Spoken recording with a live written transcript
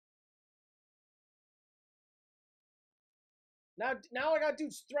Now I got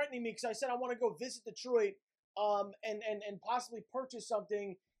dudes threatening me because I said I want to go visit Detroit, and possibly purchase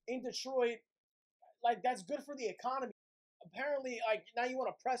something in Detroit. Like that's good for the economy. Apparently, like now you want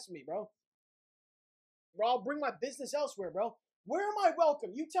to press me, bro. Bro, I'll bring my business elsewhere, bro. Where am I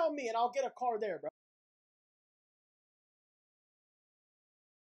welcome? You tell me, and I'll get a car there, bro.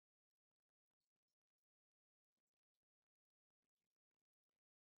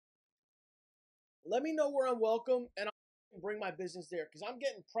 Let me know where I'm welcome, and I'll bring my business there. Because I'm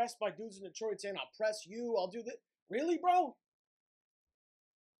getting pressed by dudes in Detroit saying, I'll press you, I'll do this. Really, bro?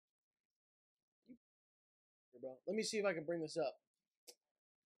 Bro, let me see if I can bring this up.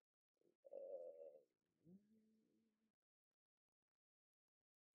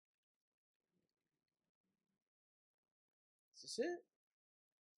 Is this it?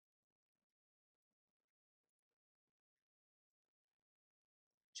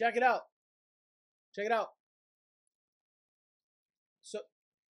 Check it out. Check it out. So,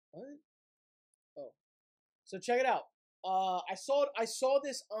 what? Oh, so check it out. I saw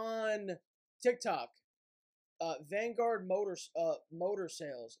this on TikTok. Vanguard motor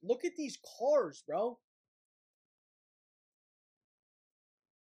sales. Look at these cars, bro.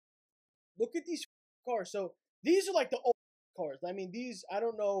 Look at these cars. So these are like the old cars. I mean, these I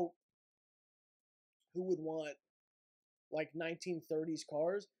don't know who would want like 1930s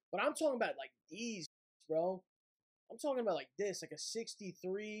cars, but I'm talking about like these, bro. I'm talking about like this, like a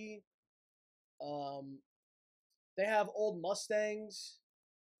 63. Um, they have old Mustangs.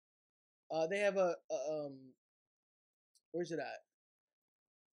 They have where's it at?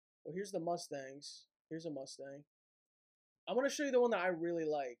 Well, here's the Mustangs. Here's a Mustang. I'm gonna show you the one that I really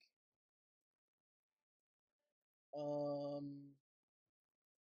like. Um,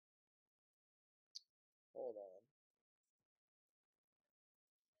 hold on.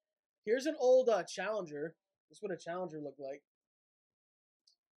 Here's an old Challenger. This is what a Challenger looked like.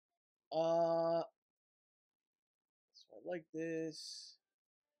 Uh, so I like this.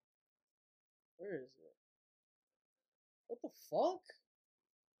 Where is it? What the fuck?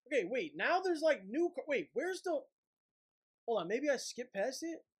 Okay, wait. Now there's like new. Wait, where's the? Hold on. Maybe I skipped past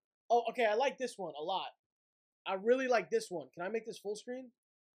it. Oh, okay. I like this one a lot. I really like this one. Can I make this full screen?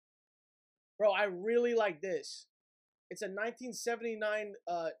 Bro, I really like this. It's a 1979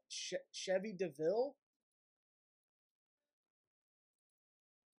 Chevy DeVille.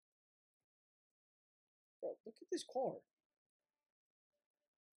 Bro, look at this car.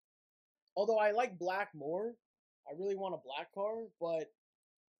 Although I like black more, I really want a black car, but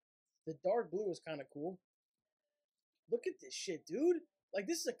the dark blue is kind of cool. Look at this shit, dude. Like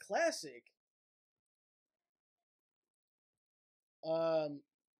this is a classic. Um,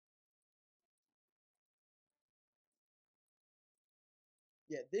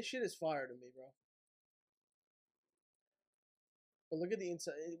 yeah, this shit is fire to me, bro. But look at the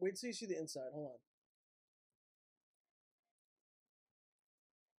inside. Wait till you see the inside. Hold on.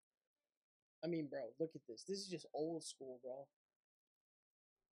 I mean, bro, look at this. This is just old school, bro.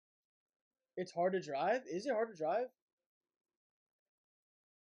 It's hard to drive. Is it hard to drive?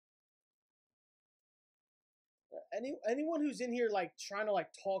 Anyone who's in here like trying to like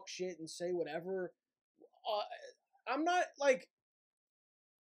talk shit and say whatever, I'm not like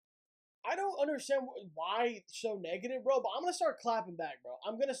I don't understand why so negative, bro. But I'm gonna start clapping back, bro.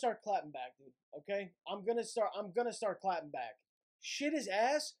 I'm gonna start clapping back, dude. Okay, I'm gonna start clapping back. Shit is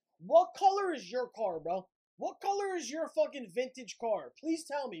ass. What color is your car, bro? What color is your fucking vintage car? Please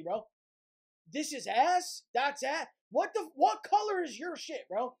tell me, bro. This is ass. That's ass. What color is your shit,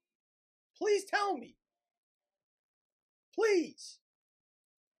 bro? Please tell me. Please.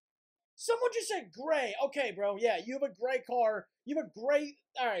 Someone just said gray. Okay, bro. Yeah, you have a gray car. You have a gray.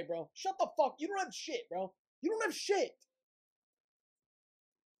 All right, bro. Shut the fuck. You don't have shit, bro. You don't have shit.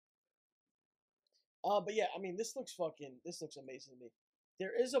 But yeah, I mean, this looks fucking. This looks amazing to me.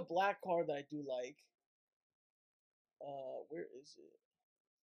 There is a black car that I do like. Where is it?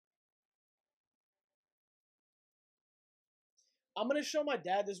 I'm gonna show my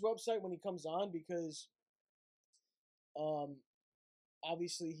dad this website when he comes on because, um,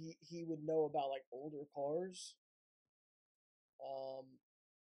 obviously he would know about like older cars. Um,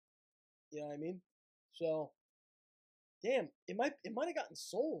 you know what I mean? So, damn, it might have gotten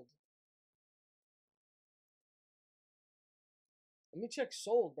sold. Let me check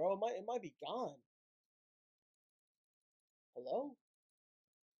sold, bro. It might be gone. Hello?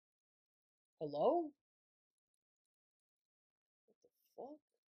 Hello? Fuck?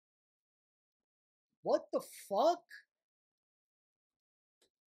 What the fuck?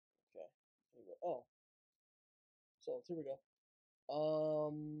 Okay. Here we go. Oh, so here we go.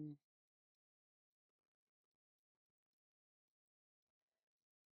 Um,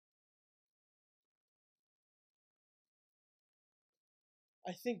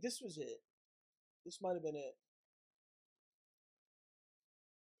 I think this was it. This might have been it.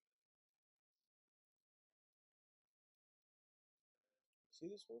 See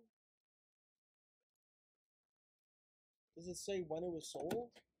this one? Does it say when it was sold?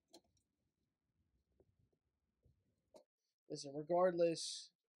 Listen, regardless,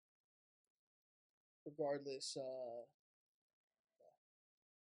 I'm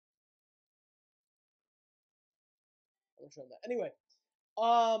gonna show them that. Anyway,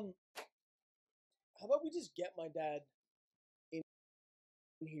 how about we just get my dad in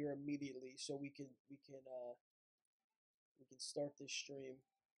here immediately so we can start this stream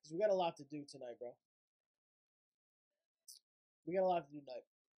because we got a lot to do tonight, bro. We got a lot to do tonight.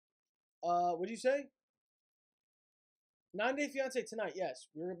 What'd you say? 9 Day Fiance tonight. Yes,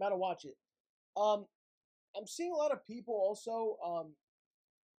 we're about to watch it. I'm seeing a lot of people also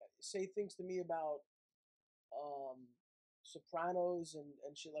say things to me about um Sopranos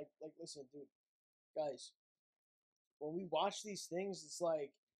and shit. Like listen, dude, guys, when we watch these things, it's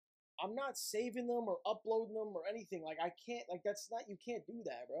like I'm not saving them or uploading them or anything. Like I can't. Like that's not. You can't do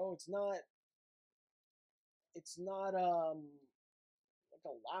that, bro. It's not. It's not like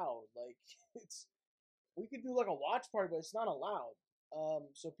allowed. Like it's. We could do like a watch party, but it's not allowed.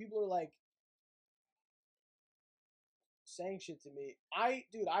 So people are like saying shit to me.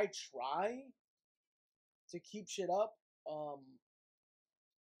 Dude, I try to keep shit up. Um,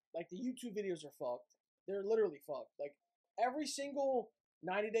 like the YouTube videos are fucked. They're literally fucked. Like every single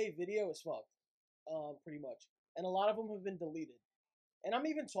 90-day video is fucked. Pretty much, and a lot of them have been deleted. And I'm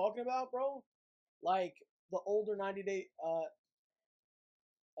even talking about, bro, like the older 90-day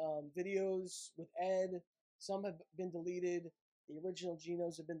videos with Ed. Some have been deleted. The original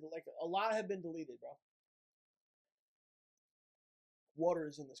Genos have been like a lot have been deleted, bro. Water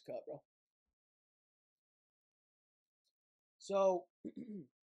is in this cup, bro. So,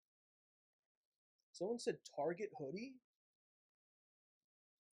 someone said Target hoodie.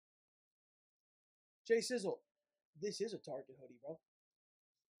 Jay Sizzle, this is a Target hoodie, bro.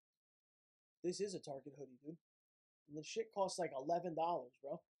 This is a Target hoodie, dude. And the shit costs like $11,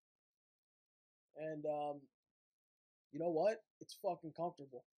 bro. And you know what? It's fucking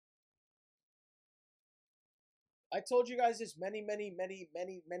comfortable. I told you guys this many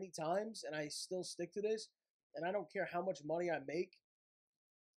times, and I still stick to this. And I don't care how much money I make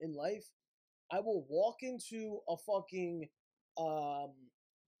in life. I will walk into a fucking um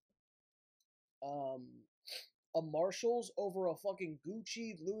um a Marshalls over a fucking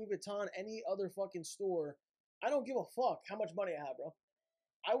Gucci, Louis Vuitton, any other fucking store. I don't give a fuck how much money I have, bro.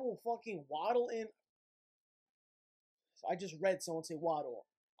 I will fucking waddle in. I just read someone say waddle.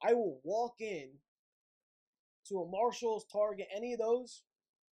 I will walk in to a Marshalls, Target, any of those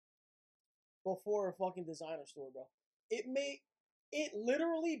before a fucking designer store, bro. It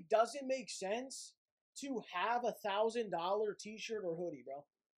literally doesn't make sense to have $1,000 t-shirt or hoodie, bro,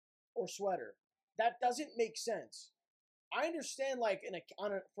 or sweater. That doesn't make sense. I understand like like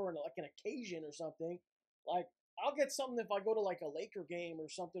an occasion or something. Like I'll get something if I go to like a Laker game or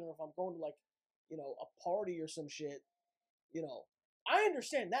something, or if I'm going to like, a party or some shit. I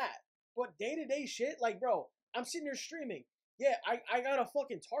understand that. But day to day shit, like bro, I'm sitting here streaming. Yeah, I got a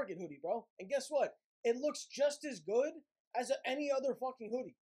fucking Target hoodie, bro. And guess what? It looks just as good as any other fucking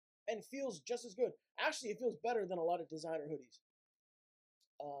hoodie. And feels just as good. Actually, it feels better than a lot of designer hoodies.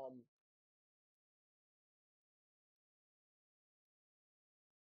 Um,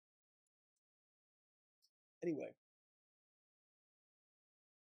 anyway.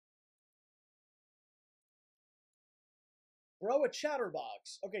 Bro, a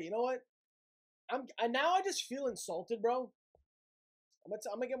chatterbox. Okay, you know what? I just feel insulted, bro. I'm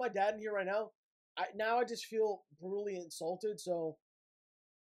gonna get my dad in here right now. I just feel brutally insulted. So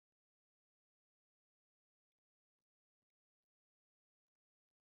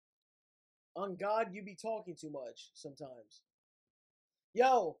on God, you be talking too much sometimes.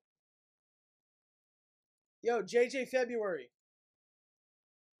 Yo, JJ February,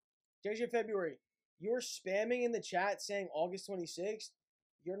 you're spamming in the chat saying August 26th.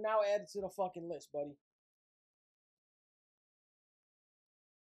 You're now added to the fucking list, buddy.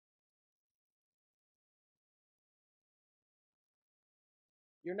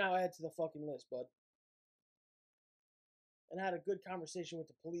 You're now added to the fucking list, bud. And I had a good conversation with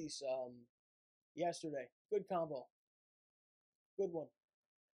the police yesterday. Good combo. Good one.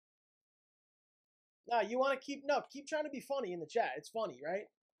 Nah, you want to keep trying to be funny in the chat. It's funny, right?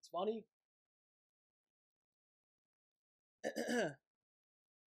 It's funny.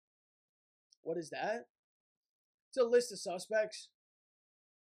 What is that? It's a list of suspects.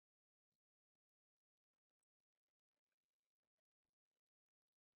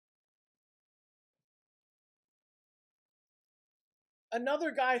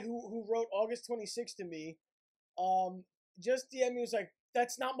 another guy who wrote August 26th to me, just DM me, was like,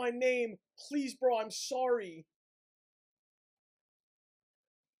 "That's not my name. Please, bro, I'm sorry."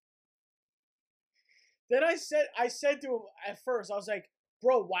 Then I said to him at first, I was like,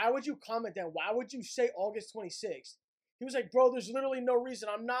 "Bro, why would you comment that? Why would you say August 26th?" He was like, "Bro, there's literally no reason.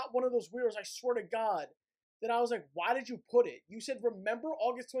 I'm not one of those weirdos, I swear to God." Then I was like, "Why did you put it? You said remember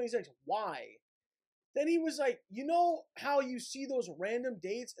August 26th. Why?" Then he was like, "You know how you see those random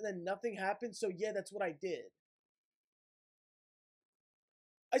dates and then nothing happens? So yeah, that's what I did."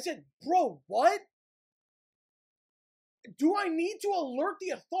 I said, "Bro, what? Do I need to alert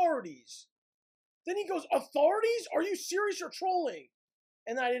the authorities?" Then he goes, "Authorities? Are you serious? You're trolling."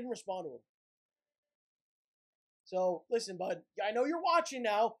 And then I didn't respond to him. So listen, bud, I know you're watching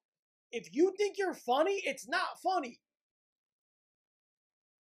now. If you think you're funny, it's not funny.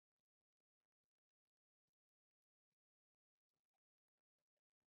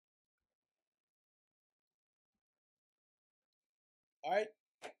 All right,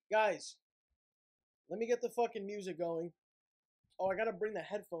 guys, let me get the fucking music going. Oh, I gotta bring the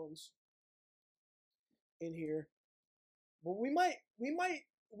headphones in here. But we might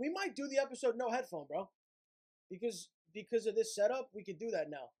do the episode no headphone, bro. Because of this setup, we could do that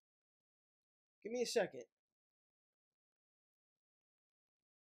now. Give me a second.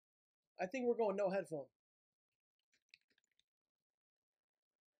 I think we're going no headphone.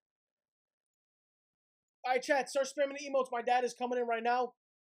 All right, chat, start spamming the emotes. My dad is coming in right now.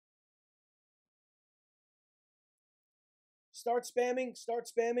 Start spamming, start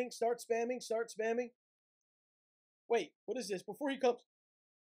spamming, start spamming, start spamming. Wait, what is this? Before he comes,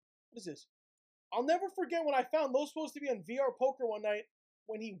 what is this? I'll never forget when I found LosPollosTV on VR Poker one night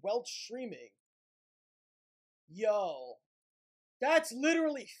when he welched streaming. Yo, that's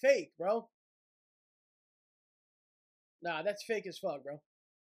literally fake, bro. Nah, that's fake as fuck, bro.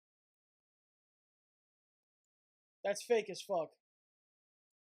 That's fake as fuck.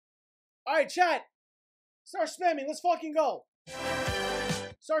 All right, chat. Start spamming. Let's fucking go.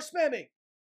 Start spamming.